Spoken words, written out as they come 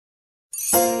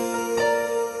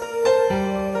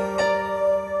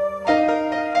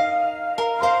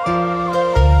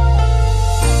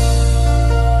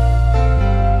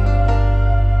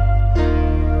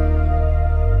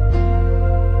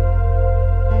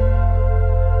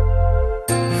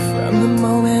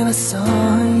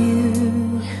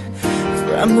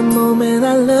From the moment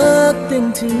I looked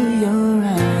into your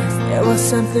eyes, there was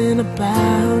something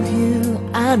about you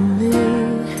I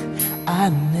knew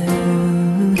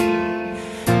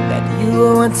that you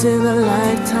were once in a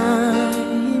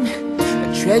lifetime,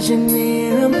 a treasure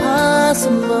near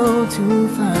impossible to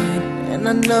find. And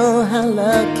I know how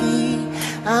lucky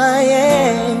I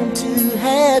am to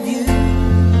have you.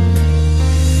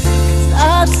 'Cause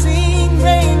I've seen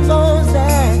rainbows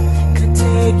that could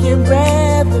take your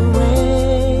breath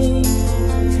away,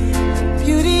 the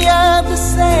beauty of the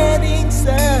setting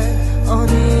sun on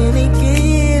any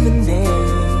given day.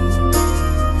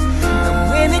 And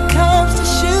when it comes to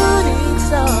shooting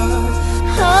stars,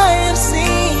 I have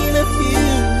seen a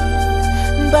few,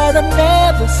 but I've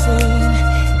never seen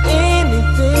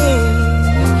anything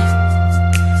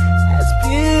as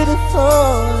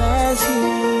beautiful as you.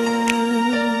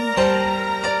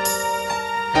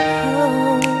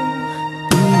 Oh.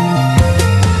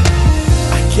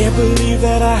 I can't believe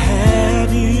that I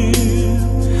have you.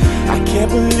 I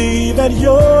can't believe that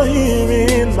you're here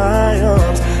in my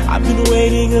arms. I've been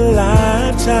waiting a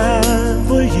lifetime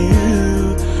for you.